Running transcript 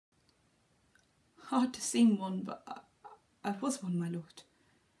Hard to seem one, but I was one, my lord.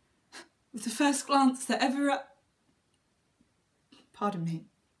 With the first glance that ever... Pardon me.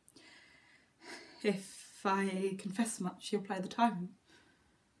 If I confess much, you'll play the tyrant.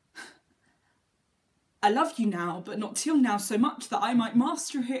 I love you now, but not till now so much that I might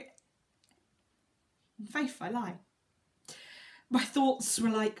master it. In faith, I lie. My thoughts were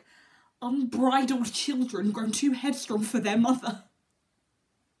like unbridled children grown too headstrong for their mother.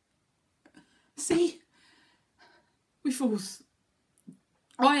 See? We fools.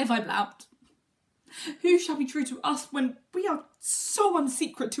 Why have I blabbed? Who shall be true to us when we are so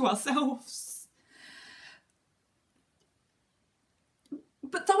unsecret to ourselves?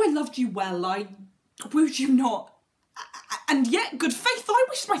 But though I loved you well, I wooed you not. And yet, good faith, I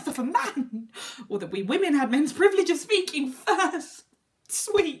wished myself a man, or that we women had men's privilege of speaking first.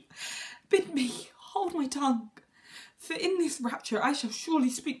 Sweet, bid me hold my tongue, for in this rapture I shall surely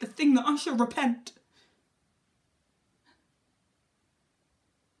speak the thing that I shall repent.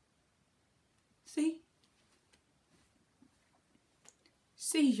 See?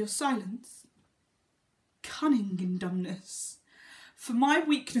 See your silence, cunning in dumbness. For my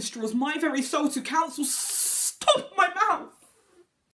weakness draws my very soul to counsel